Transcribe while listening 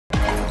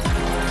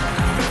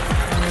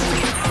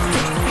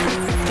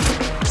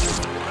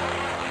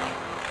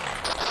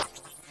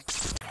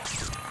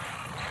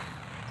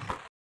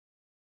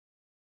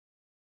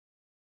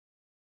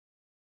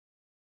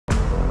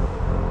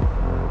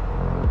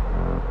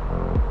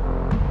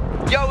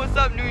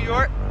What's up, New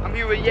York? I'm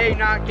here with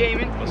Knicks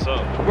Gaming. What's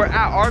up? We're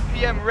at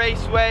RPM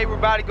Raceway. We're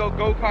about to go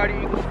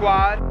go-karting with the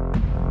squad.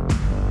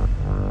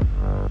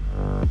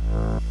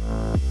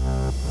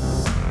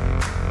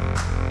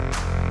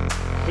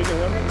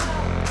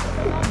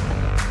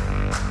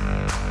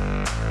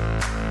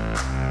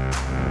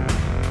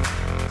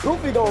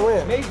 Goofy don't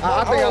win.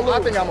 I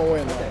think I'm gonna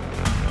win though.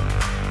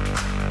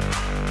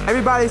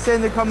 Everybody's saying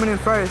they're coming in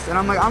first, and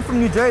I'm like, I'm from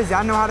New Jersey,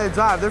 I know how to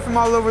drive. They're from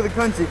all over the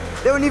country.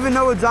 They don't even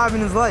know what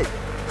driving is like.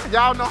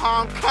 Y'all know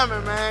how I'm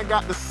coming, man.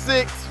 Got the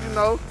 6, you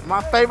know,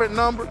 my favorite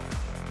number.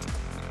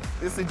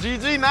 It's a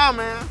GG now,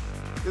 man.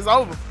 It's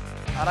over.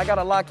 All right, I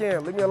gotta lock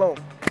in. Leave me alone.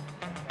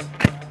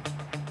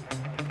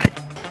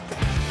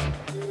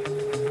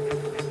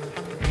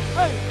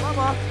 Hey,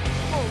 mama,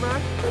 come on,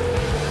 man.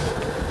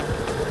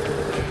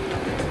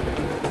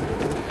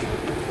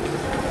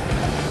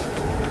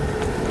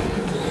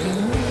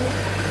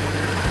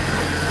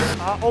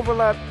 I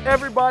overlap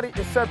everybody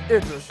except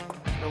Idris.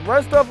 The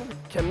rest of them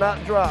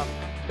cannot drive.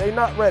 They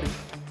not ready.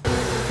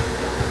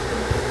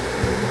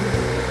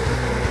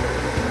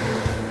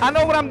 I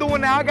know what I'm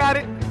doing now, I got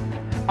it.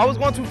 I was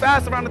going too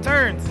fast around the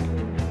turns.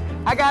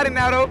 I got it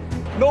now though.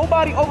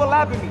 Nobody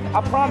overlapping me,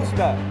 I promise you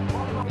that.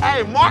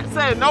 Hey, Mark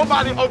said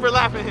nobody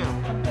overlapping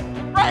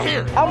him. Right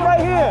here. I'm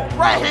right here.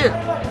 Right here.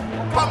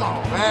 Come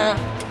on, man.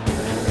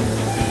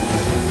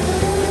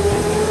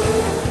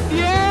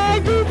 Yeah,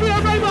 Goofy,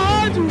 I'm right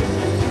behind you.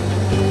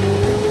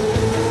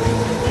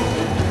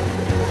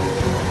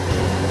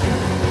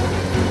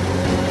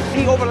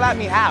 He overlapped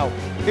me how?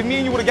 If me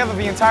and you were together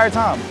the entire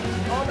time.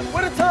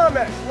 Where the time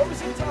at? Let me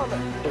see the time at.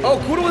 Oh,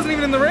 Kuda wasn't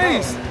even in the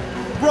race.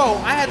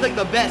 Bro, I had like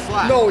the best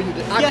lap. No, you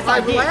did. Yes,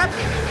 I did.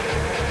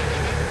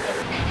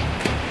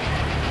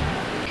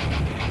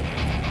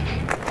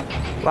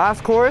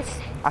 Last course,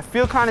 I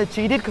feel kind of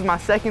cheated because my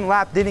second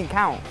lap didn't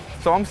count.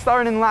 So I'm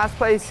starting in last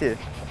place here.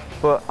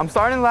 But I'm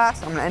starting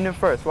last, I'm gonna end in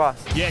first, watch.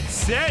 Get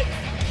set,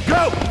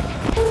 go!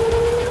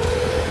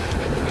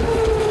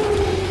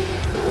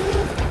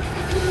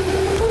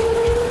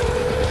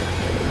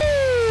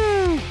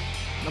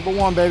 Number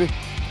 1, baby.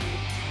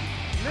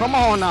 Come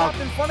on now.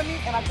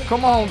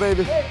 Come on,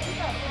 baby.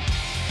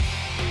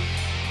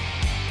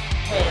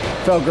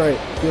 Felt great.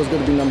 Feels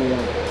good to be number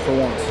 1 for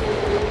once.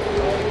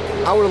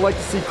 I would have liked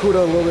to see Kuda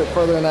a little bit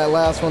further in that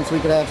last one so we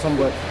could have some,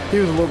 but he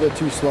was a little bit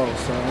too slow,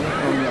 so.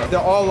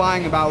 They're all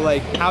lying about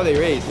like how they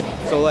raced.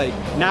 So like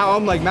now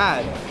I'm like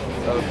mad.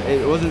 So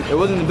it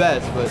wasn't the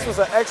best, but This was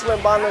an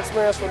excellent bonding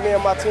experience for me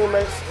and my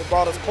teammates. It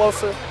brought us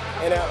closer,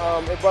 and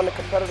it brought the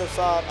competitive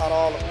side out of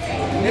all of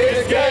us.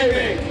 Knicks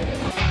Gaming!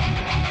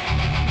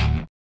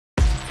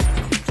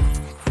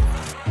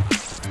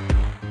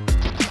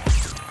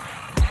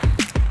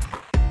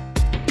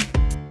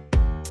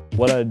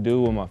 What I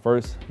do with my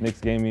first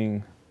Knicks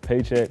Gaming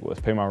paycheck was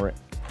pay my rent.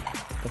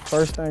 The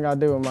first thing I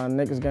did with my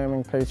Knicks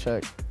Gaming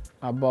paycheck,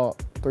 I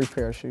bought 3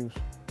 pair of shoes.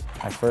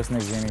 My first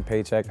Knicks Gaming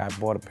paycheck, I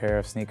bought a pair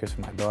of sneakers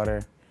for my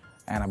daughter,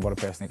 and I bought a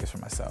pair of sneakers for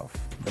myself.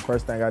 The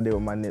first thing I did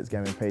with my Knicks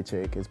Gaming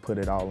paycheck is put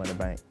it all in the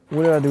bank.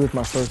 What did I do with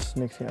my first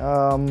Knicks game?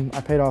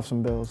 I paid off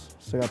some bills.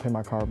 Still gotta pay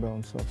my car bill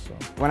and stuff, so.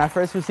 when I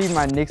first received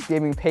my Knicks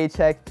Gaming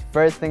paycheck,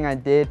 first thing I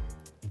did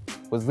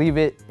was leave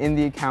it in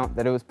the account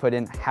that it was put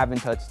in. I haven't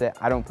touched it.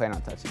 I don't plan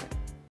on touching it.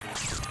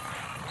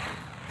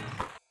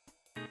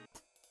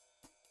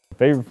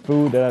 Favorite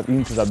food that I've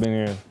eaten since I've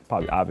been here,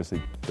 probably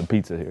obviously the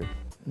pizza here.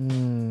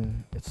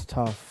 It's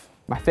tough.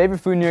 My favorite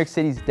food in New York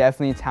City is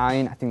definitely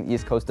Italian. I think the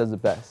East Coast does the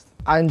best.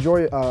 I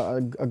enjoy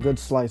a good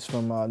slice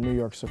from New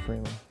York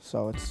Suprema,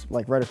 so it's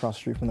like right across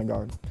the street from the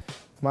Garden.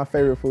 My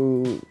favorite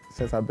food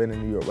since I've been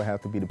in New York would have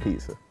to be the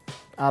pizza.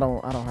 I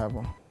don't have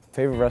one.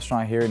 Favorite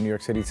restaurant here in New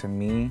York City to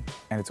me,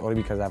 and it's only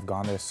because I've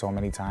gone there so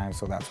many times,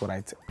 so that's what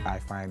I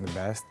find the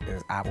best,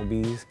 is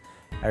Applebee's.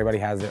 Everybody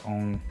has their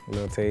own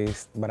little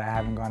taste, but I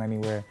haven't gone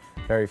anywhere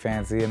very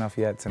fancy enough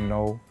yet to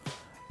know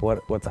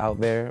what's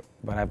out there.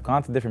 But I've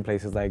gone to different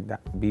places like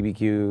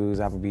BBQs,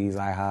 Applebee's,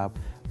 IHOP,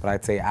 but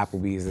I'd say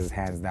Applebee's is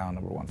hands down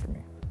number 1 for me.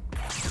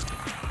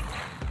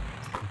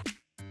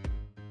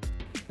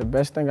 The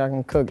best thing I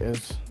can cook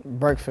is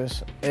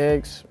breakfast,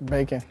 eggs,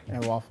 bacon,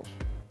 and waffles.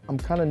 I'm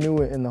kind of new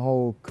in the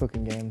whole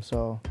cooking game,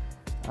 so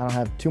I don't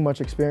have too much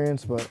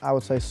experience, but I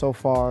would say so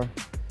far,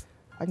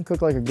 I can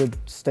cook like a good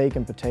steak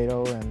and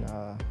potato and,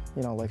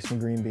 you know, like some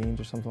green beans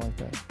or something like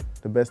that.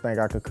 The best thing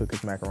I could cook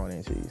is macaroni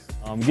and cheese.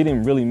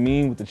 Getting really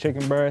mean with the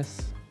chicken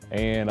breasts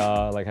and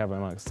like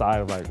having like a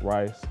side of like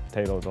rice,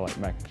 potatoes, or like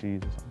mac and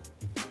cheese or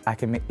something. I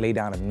can lay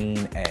down a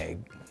mean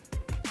egg.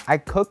 I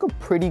cook a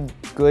pretty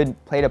good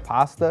plate of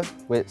pasta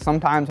with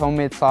sometimes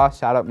homemade sauce.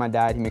 Shout out my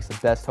dad, he makes the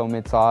best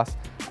homemade sauce.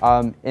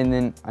 And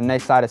then a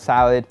nice side of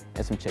salad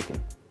and some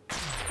chicken.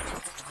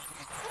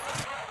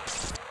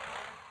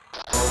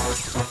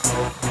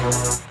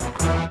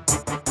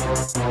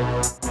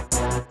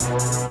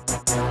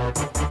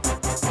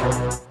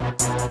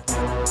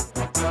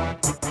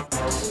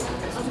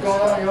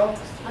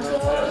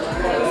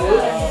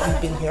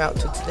 I've been here out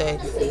to today,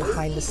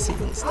 behind the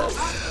scenes,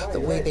 the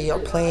way they are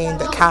playing,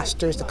 the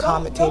casters, the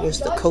commentators,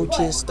 the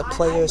coaches, the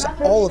players,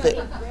 all of it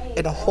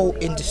in a whole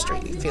industry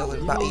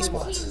feeling about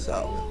esports.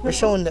 So we're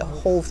showing the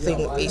whole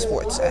thing of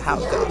esports and how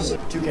it goes.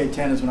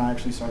 2K10 is when I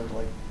actually started to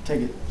like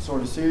take it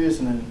sort of serious,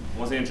 and then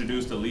once they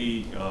introduced the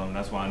league,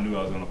 that's why I knew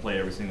I was going to play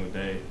every single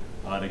day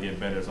to get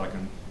better, so I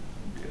can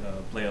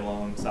play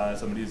alongside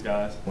some of these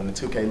guys. When the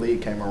 2K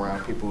League came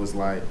around, people was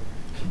like,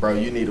 bro,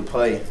 you need to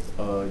play.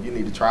 You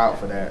need to try out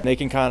for that. They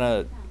can kind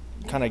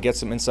of get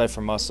some insight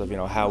from us of, you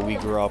know, how we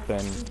grew up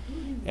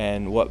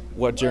and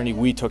what journey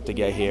we took to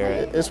get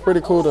here. It's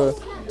pretty cool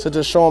to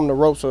just show them the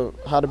ropes of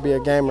how to be a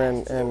gamer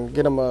and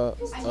get them a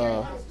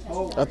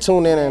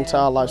tune in into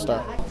our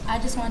lifestyle. I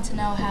just want to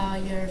know how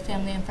your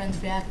family and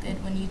friends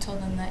reacted when you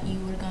told them that you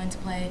were going to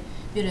play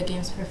video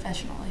games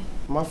professionally.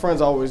 My friends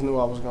always knew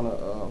I was going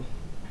to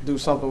do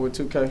something with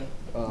 2K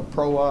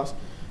pro-wise.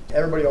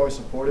 Everybody always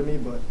supported me,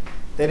 but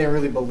they didn't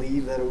really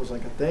believe that it was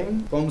like a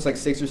thing. For almost like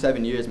 6 or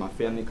 7 years, my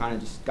family kind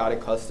of just got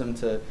accustomed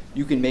to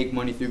you can make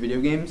money through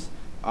video games.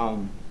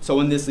 So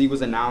when this league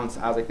was announced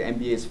as like the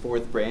NBA's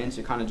 4th branch,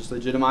 it kind of just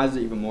legitimized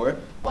it even more.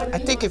 I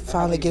think it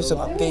finally gives them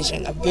a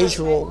vision, a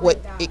visual,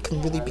 what it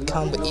can really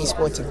become with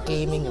esports and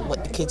gaming and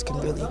what the kids can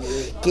really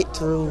get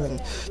through,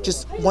 and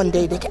just one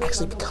day they can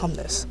actually become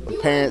this.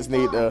 Parents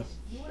need to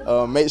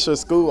make sure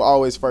school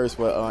always first,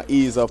 but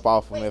ease up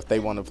off them if they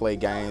want to play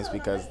games,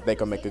 because they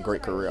can make a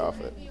great career off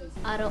it.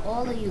 Out of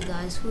all of you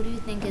guys, who do you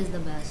think is the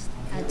best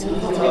at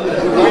 2K?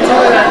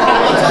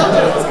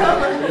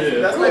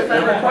 That's my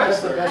favorite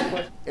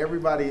question.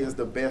 Everybody is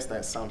the best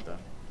at something.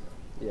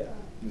 Yeah.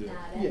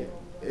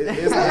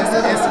 It's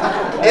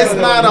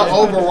not an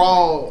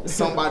overall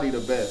somebody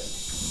the best.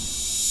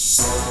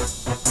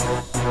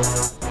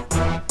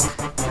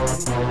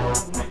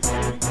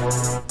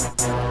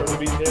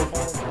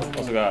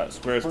 Also got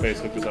Squarespace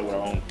hooked us up with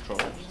our own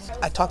controllers.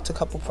 I talked to a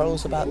couple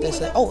pros about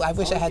this, and, oh, I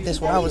wish I had this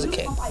when I was a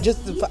kid.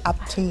 Just the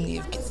opportunity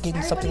of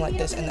getting something like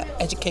this in an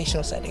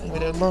educational setting where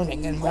they're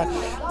learning, and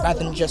rather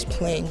than just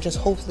playing, just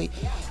hopefully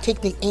take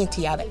the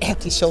anti out of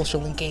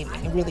antisocial in gaming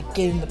and really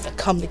getting them to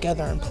come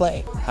together and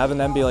play. Having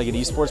them be like an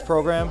esports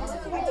program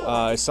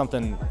is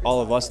something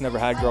all of us never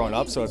had growing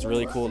up, so it's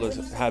really cool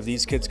to have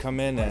these kids come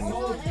in and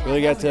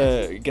really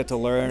get to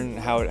learn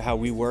how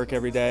we work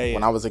every day.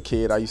 When I was a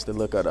kid, I used to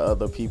look at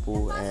other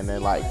people, and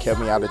it like kept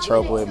me out of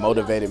trouble. It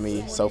motivated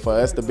me. So for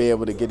us to be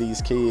able to get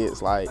these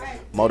kids like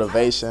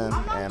motivation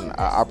and an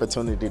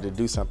opportunity to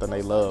do something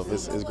they love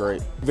is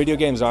great. Video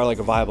games are like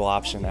a viable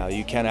option now.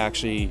 You can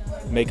actually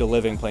make a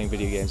living playing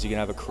video games. You can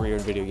have a career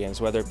in video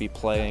games, whether it be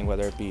playing,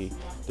 whether it be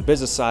the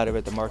business side of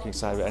it, the marketing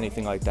side of it,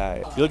 anything like that.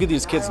 You look at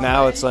these kids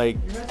now, it's like,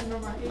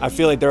 I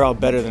feel like they're all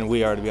better than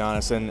we are, to be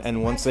honest,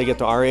 and once they get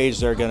to our age,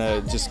 they're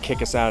gonna just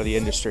kick us out of the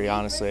industry,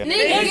 honestly.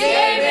 Knicks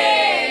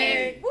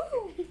Gaming!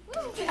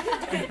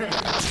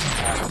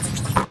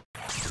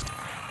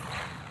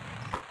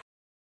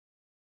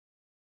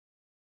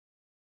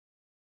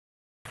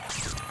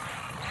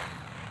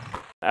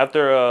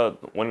 After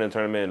winning the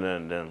tournament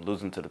and then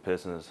losing to the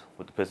Pistons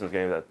with the Pistons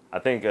game, I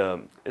think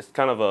it's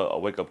kind of a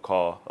wake-up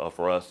call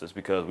for us, just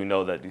because we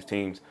know that these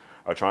teams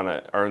are trying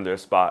to earn their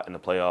spot in the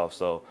playoffs,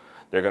 so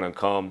they're going to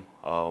come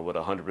with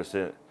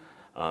 100%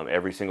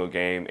 every single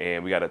game,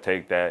 and we got to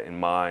take that in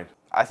mind.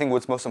 I think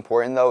what's most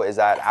important, though, is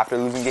that after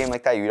losing a game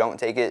like that, you don't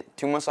take it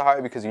too much to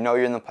heart, because you know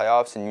you're in the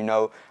playoffs, and you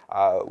know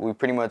we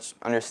pretty much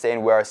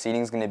understand where our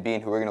seeding is going to be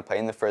and who we're going to play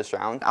in the first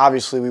round.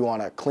 Obviously, we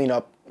want to clean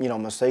up, you know,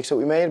 mistakes that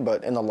we made,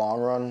 but in the long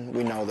run,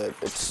 we know that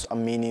it's a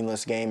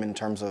meaningless game in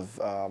terms of,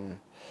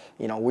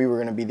 you know, we were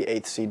going to be the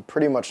 8th seed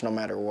pretty much no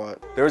matter what.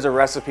 There's a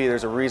recipe,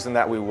 there's a reason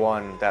that we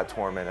won that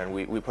tournament, and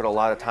we put a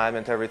lot of time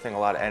into everything, a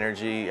lot of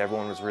energy,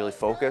 everyone was really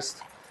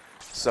focused.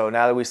 So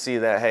now that we see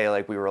that, hey,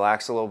 like we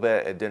relaxed a little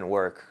bit, it didn't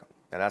work.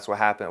 And that's what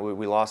happened.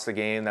 We lost the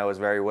game that was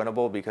very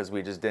winnable because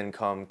we just didn't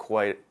come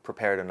quite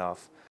prepared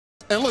enough.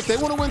 And look, they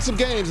want to win some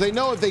games. They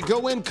know if they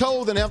go in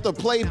cold and have to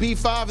play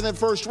B5 in that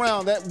first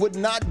round, that would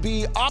not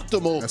be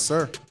optimal. Yes,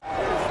 sir.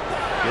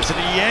 Gets it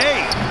to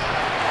Ye.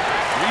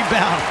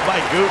 Rebound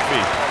by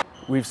Goofy.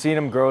 We've seen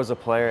him grow as a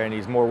player, and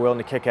he's more willing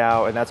to kick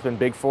out, and that's been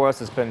big for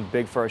us. It's been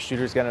big for our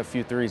shooters, getting a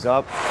few threes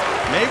up.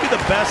 Maybe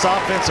the best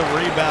offensive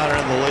rebounder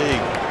in the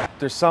league.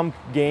 There's some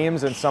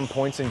games and some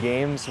points in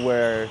games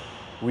where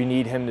we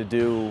need him to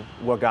do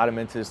what got him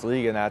into this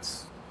league, and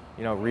that's,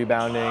 you know,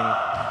 rebounding,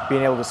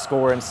 being able to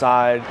score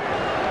inside.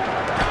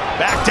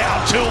 Back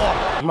down to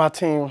him. My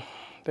team,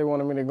 they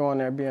wanted me to go in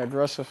there and be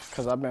aggressive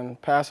because I've been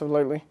passive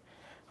lately.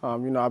 You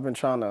know, I've been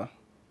trying to,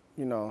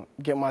 you know,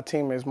 get my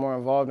teammates more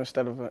involved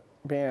instead of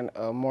being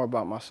more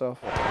about myself.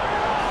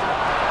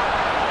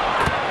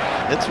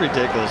 It's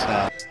ridiculous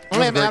now.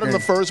 I have Adam the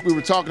first. We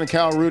were talking to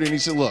Cal Rudy, and he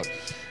said, look,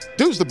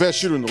 dude's the best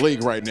shooter in the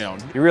league right now.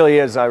 He really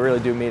is. I really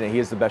do mean it. He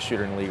is the best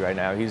shooter in the league right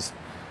now. He's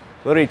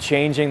literally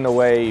changing the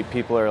way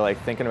people are like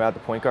thinking about the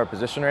point guard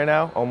position right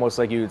now. Almost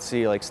like you would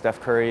see like Steph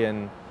Curry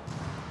in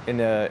in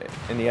the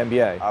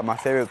NBA? My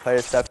favorite player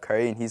is Steph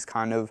Curry, and he's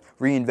kind of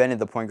reinvented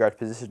the point guard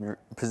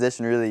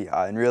position really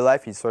in real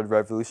life. He's sort of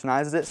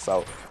revolutionized it.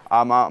 So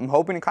I'm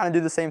hoping to kind of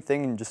do the same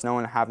thing, and just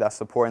knowing to have that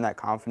support and that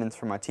confidence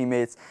from my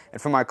teammates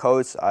and from my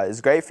coach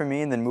is great for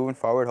me. And then moving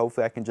forward,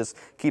 hopefully I can just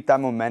keep that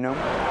momentum.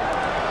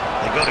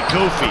 They go to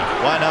Goofy.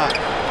 Why not?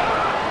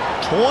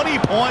 20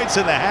 points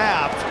in the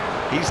half.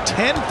 He's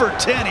 10 for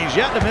 10. He's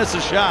yet to miss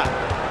a shot.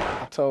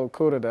 I told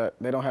Kuda that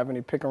they don't have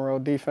any pick and roll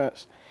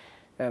defense,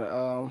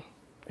 and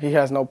he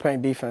has no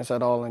paint defense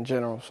at all in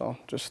general. So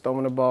just throw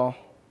me the ball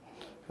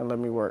and let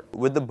me work.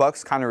 With the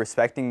Bucks kind of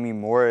respecting me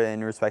more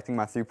and respecting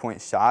my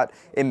three-point shot,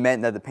 it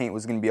meant that the paint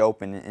was going to be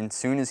open. And as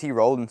soon as he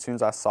rolled, and as soon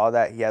as I saw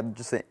that he had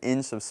just an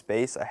inch of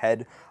space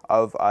ahead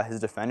of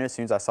his defender, as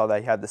soon as I saw that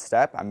he had the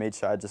step, I made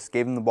sure I just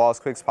gave him the ball as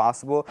quick as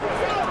possible.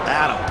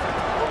 Adam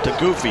to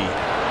Goofy.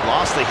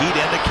 Lost the heat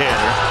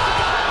indicator.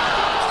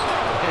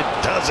 It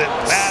doesn't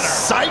matter.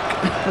 Psych!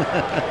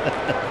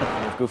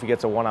 If Goofy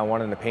gets a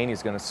one-on-one in the paint,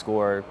 he's going to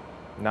score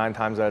 9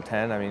 times out of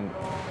 10. I mean,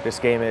 this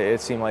game,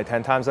 it seemed like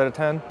 10 times out of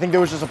 10. I think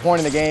there was just a point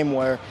in the game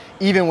where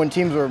even when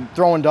teams were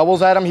throwing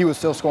doubles at him, he was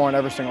still scoring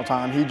every single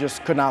time. He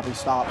just could not be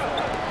stopped.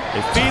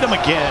 They feed him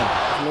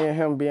again. Me and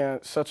him being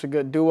such a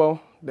good duo,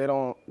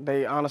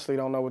 they honestly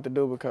don't know what to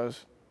do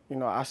because, you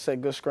know, I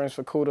set good screens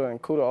for Kuda,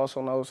 and Kuda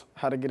also knows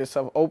how to get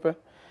himself open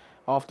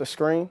off the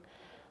screen.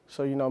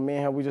 So, you know, me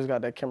and him, we just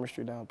got that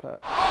chemistry down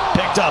pat.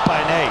 Picked up by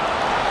Nate.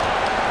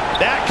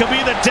 That could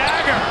be the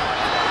dagger.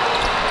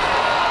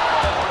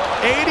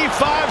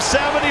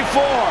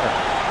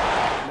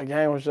 85-74. The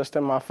game was just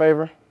in my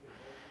favor,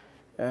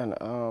 and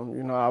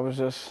you know, I was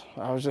just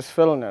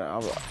feeling it. I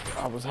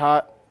was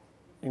hot.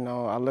 You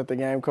know, I let the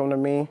game come to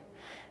me,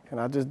 and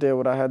I just did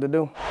what I had to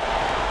do.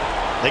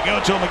 They go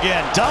to him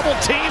again. Double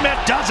team,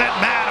 it doesn't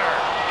matter.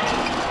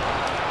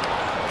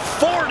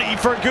 40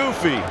 for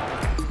Goofy.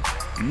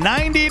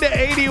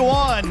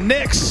 90-81.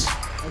 Knicks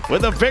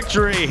with a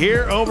victory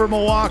here over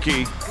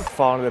Milwaukee.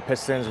 Falling to the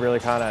Pistons really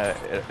kind of,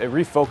 it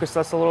refocused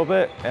us a little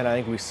bit, and I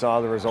think we saw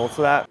the results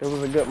of that. It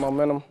was a good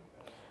momentum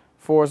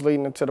for us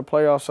leading into the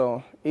playoffs,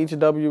 so each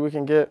W we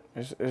can get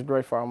is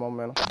great for our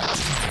momentum.